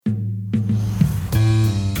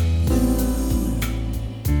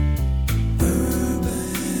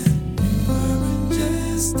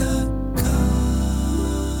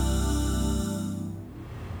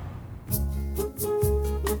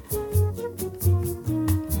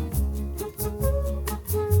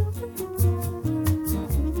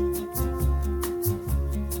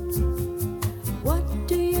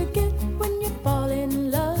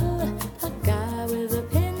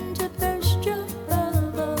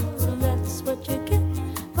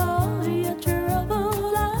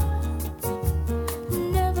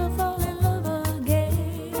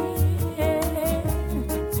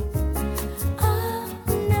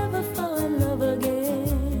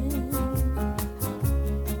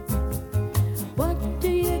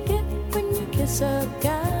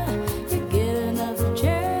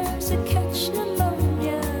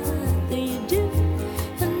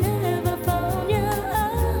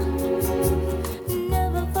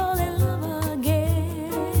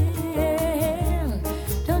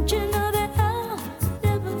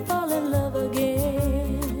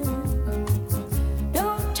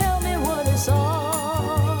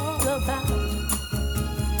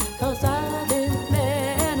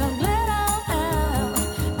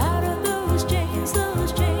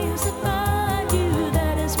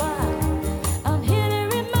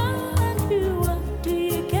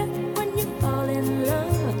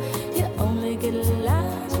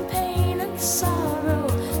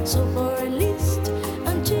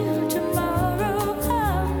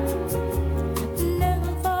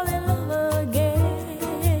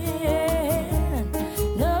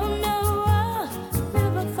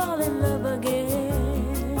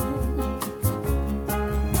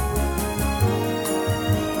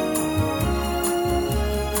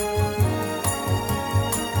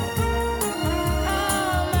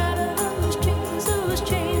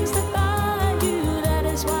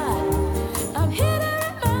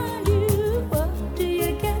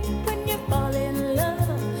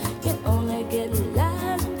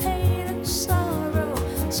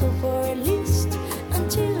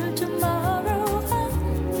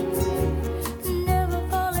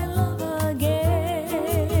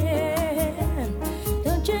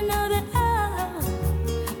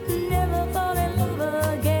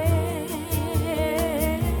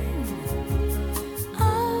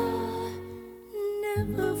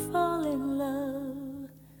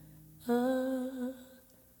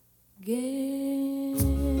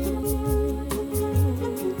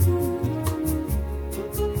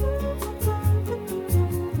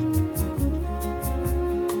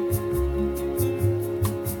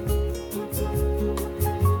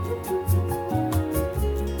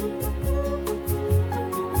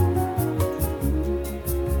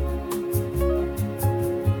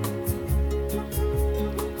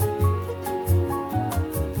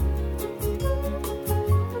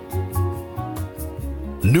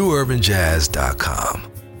NewUrbanJazz.com.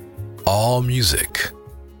 All music,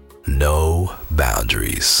 no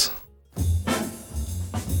boundaries.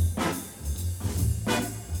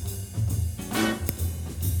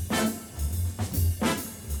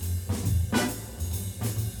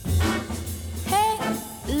 Hey,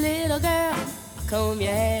 little girl, comb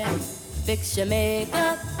your hair, fix your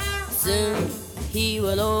makeup. Soon he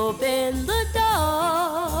will open the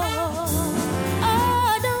door.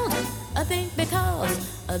 Oh, don't think because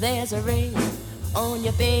there's a ring on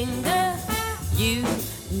your finger, you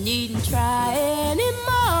needn't try anymore.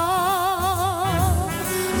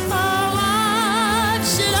 For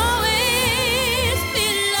wives should always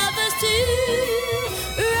be lovers too.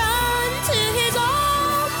 Run to his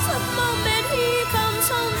arms the moment he comes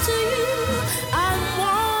home to you. I'm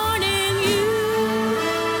warning you.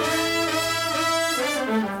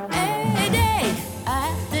 Day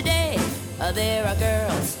after day, there are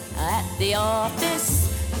girls at the office,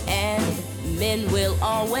 and men will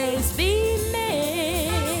always be men.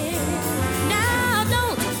 Now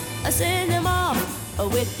don't send him off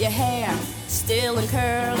with your hair still in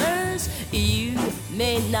curlers. You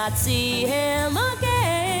may not see him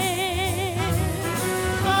again.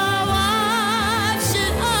 For wives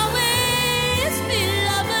should always be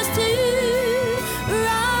lovers too.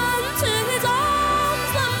 Run to his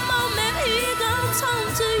arms the moment he comes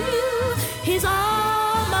home to you. He's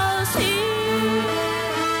almost here.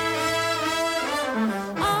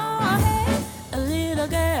 Oh, hey, little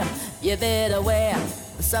girl, you better wear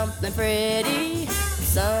something pretty,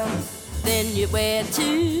 something you wear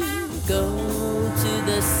to go to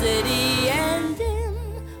the city, and dim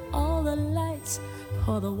all the lights,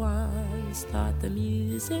 pour the wine, start the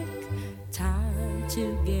music. Time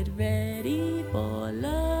to get ready for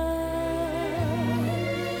love.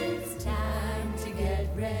 It's time to get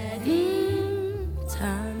ready.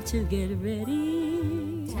 Time to get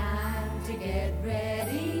ready. Time to get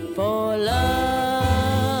ready for love.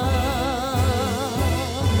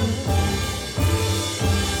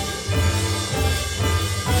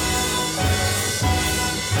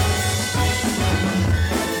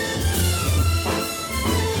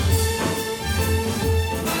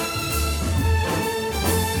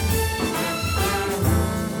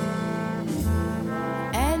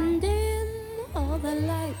 And dim all the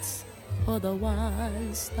lights, pour the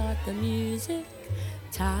wine, start the music.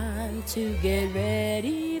 Time to get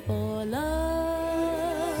ready for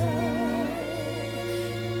love.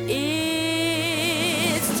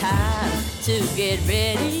 It's time to get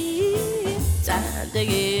ready. Time to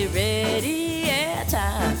get ready. Yeah,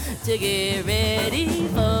 time to get ready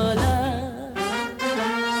for love.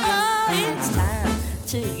 Oh, it's time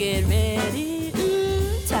to get ready.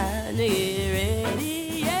 Time to get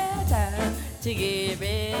ready. Yeah, time to get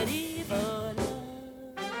ready for love.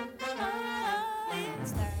 Oh,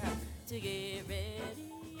 it's time to get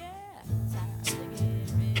ready. Yeah, time to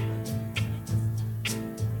get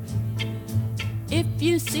ready. If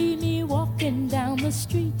you see me walking down the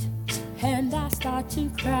street and I start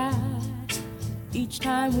to cry each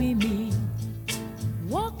time we meet,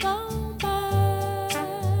 walk on by,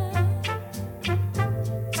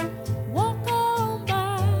 walk on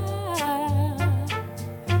by.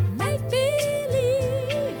 Make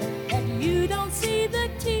believe that you don't see the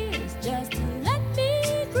tears, just let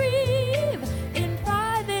me grieve in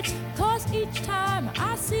private, 'cause each time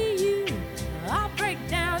I see you, I break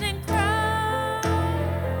down and cry.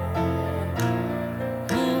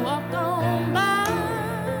 Walk on by.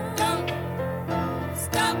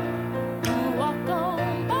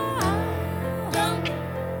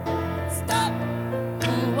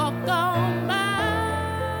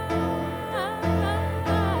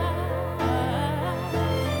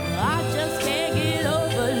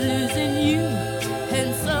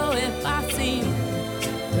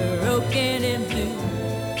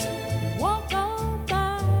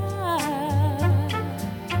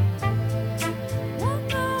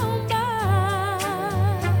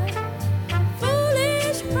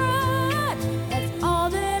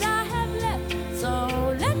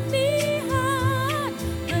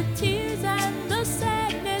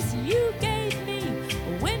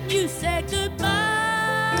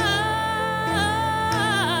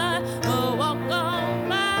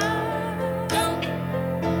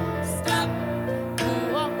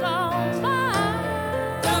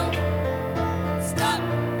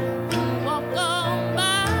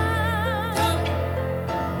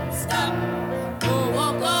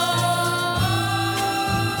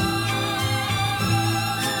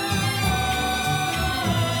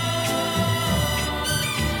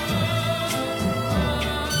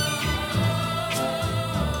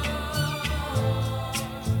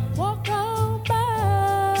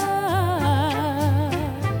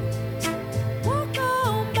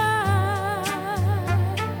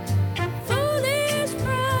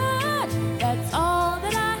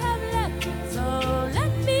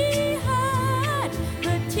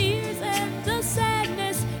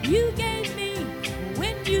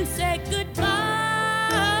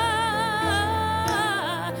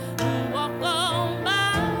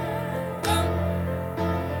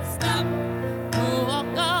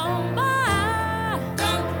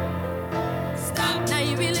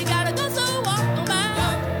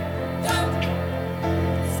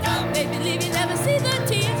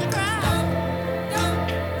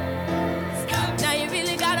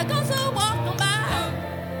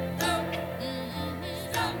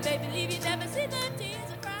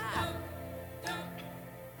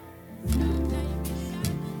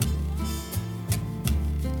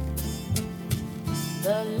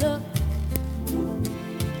 The look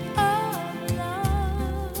of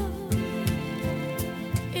love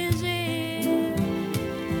is in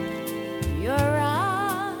your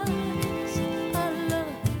eyes. A look,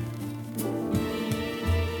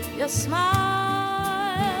 your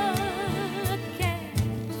smile can't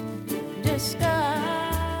disguise.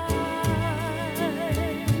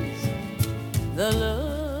 The look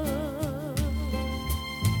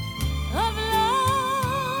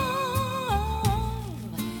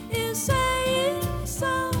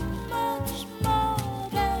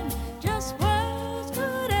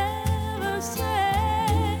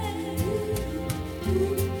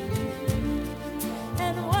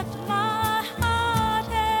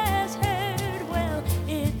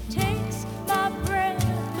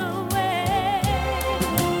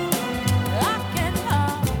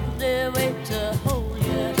to hold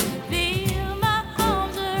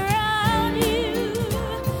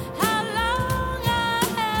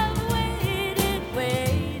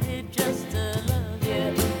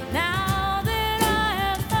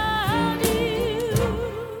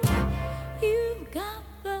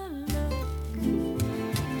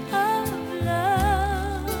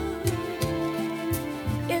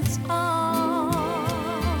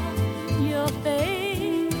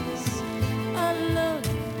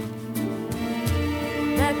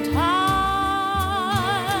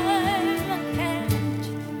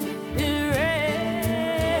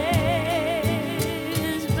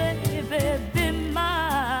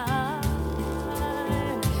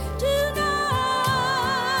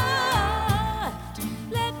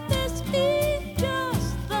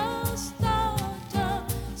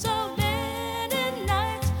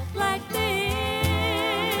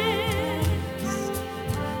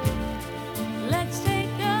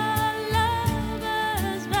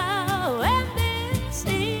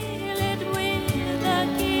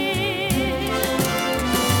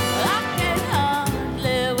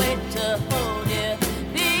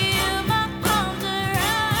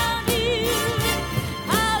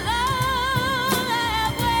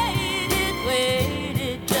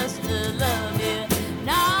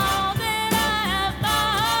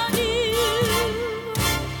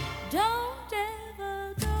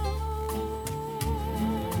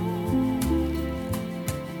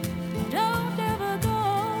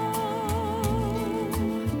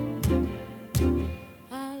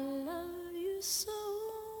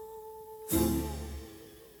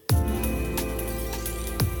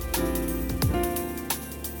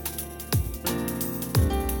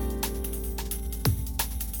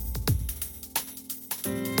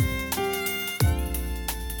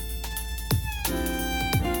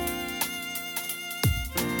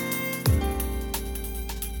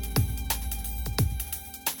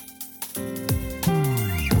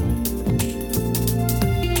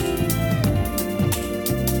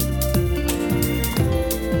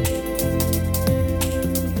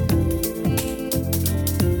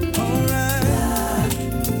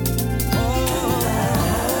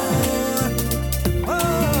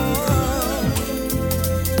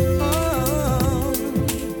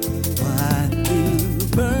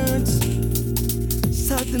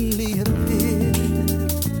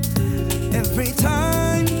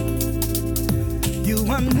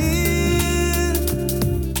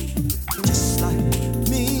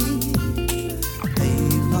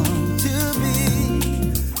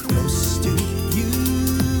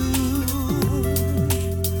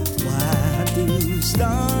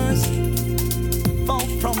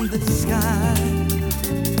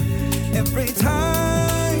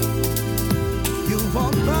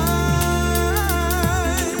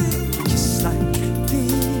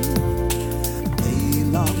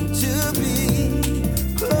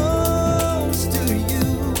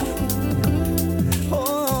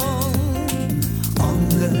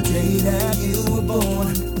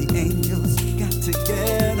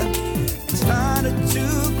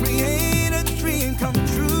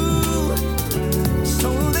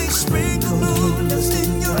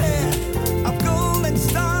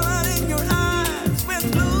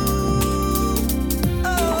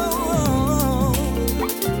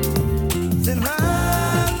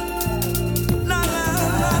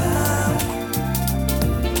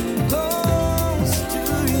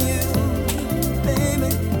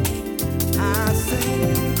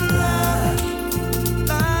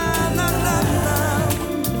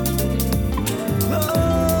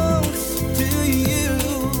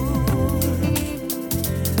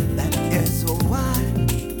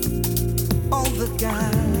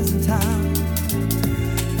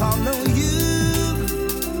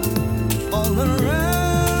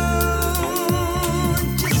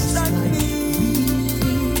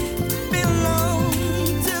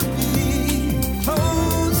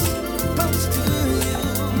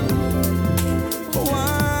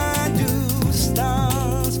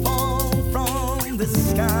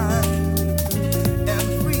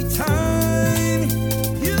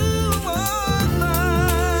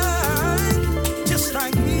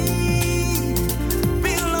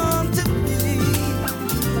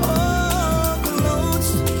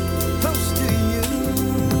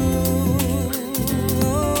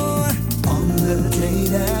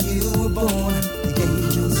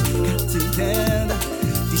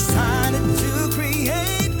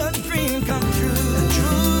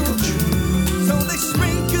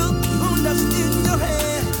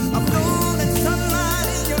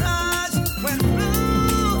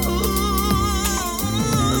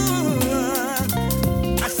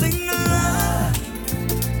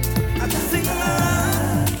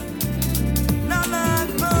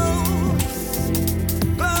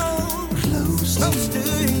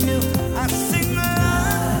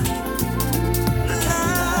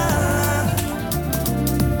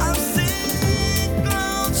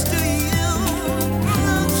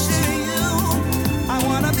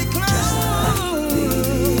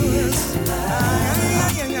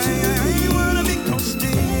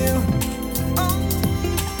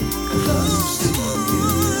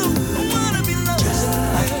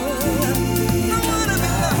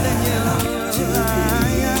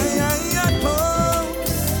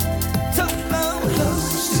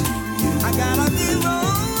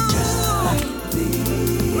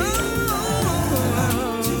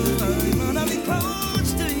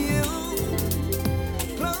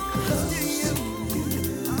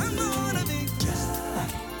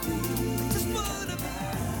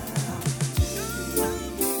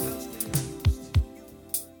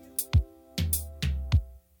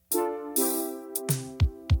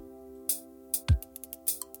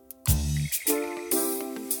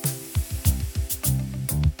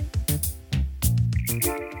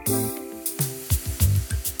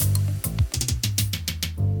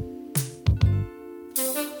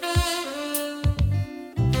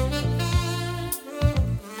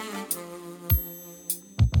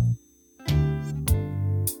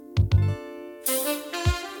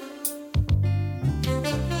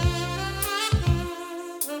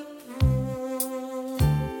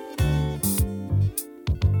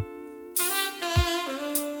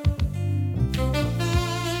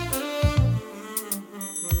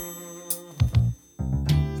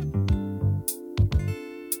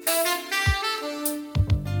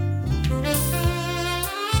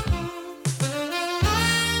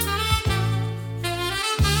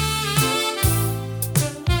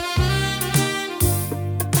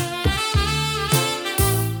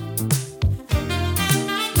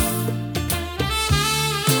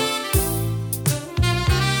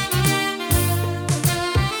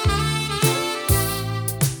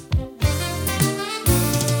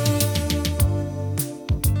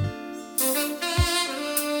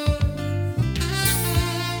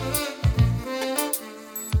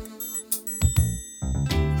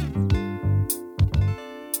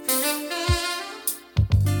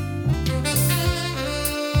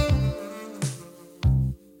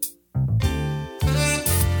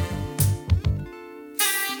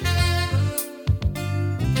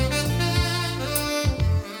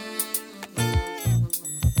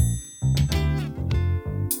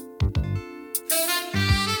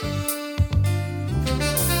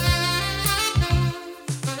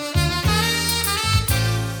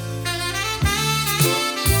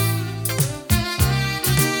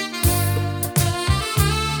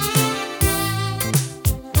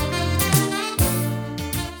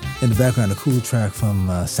In the background, a cool track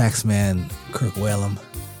from sax man Kirk Whalum,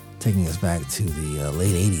 taking us back to the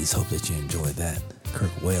late 80s. Hope that you enjoyed that.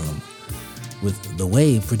 Kirk Whalum with The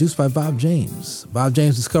Wave, produced by Bob James. Bob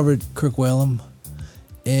James discovered Kirk Whalum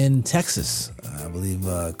in Texas. I believe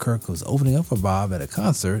Kirk was opening up for Bob at a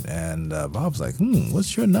concert, and Bob's like,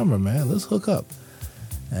 what's your number, man? Let's hook up.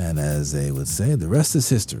 And as they would say, the rest is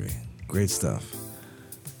history. Great stuff.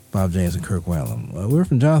 Bob James and Kirk Whalum. We're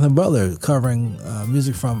from Jonathan Butler, covering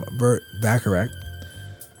music from Burt, Bachrach,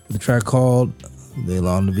 with a track called They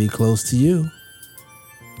Long to Be Close to You.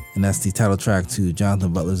 And that's the title track to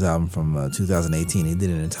Jonathan Butler's album from 2018. He did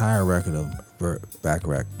an entire record of Burt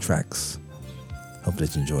Bachrach tracks. Hope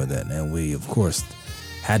that you enjoyed that. And we, of course,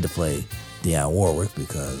 had to play Dionne Warwick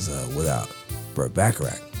because without Burt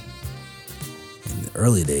Bachrach, in the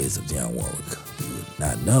early days of Dionne Warwick, we would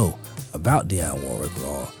not know about Dionne Warwick with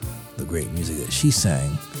all the great music that she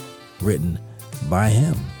sang, written by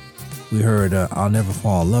him. We heard I'll Never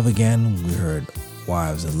Fall in Love Again. We heard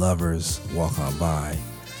Wives and Lovers, Walk On By,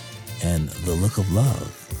 and The Look of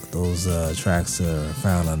Love. Those tracks are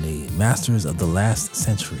found on the Masters of the Last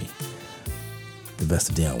Century, the best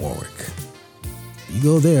of Dionne Warwick. You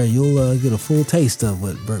go there, you'll get a full taste of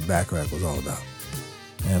what Burt Bachrach was all about.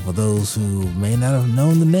 And for those who may not have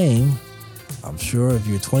known the name, I'm sure if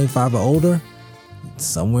you're 25 or older,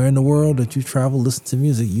 somewhere in the world that you travel, listen to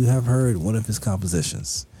music, you have heard one of his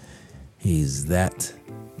compositions. He's that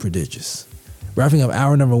prodigious. Wrapping up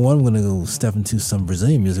hour number one, we're going to go step into some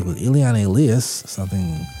Brazilian music with Eliane Elias,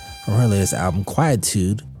 something from her latest album,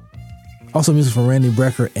 Quietude. Also music from Randy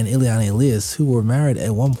Brecker and Eliane Elias, who were married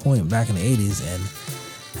at one point back in the 80s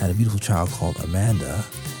and had a beautiful child called Amanda.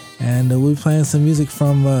 And we'll be playing some music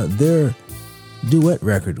from their duet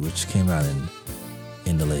record, which came out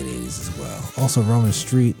in the late 80s as well. Also Roman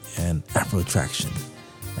Street and Afrotraction,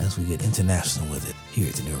 as we get international with it here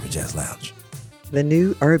at the New Urban Jazz Lounge. The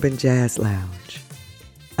New Urban Jazz Lounge.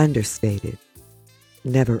 Understated,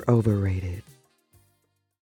 never overrated.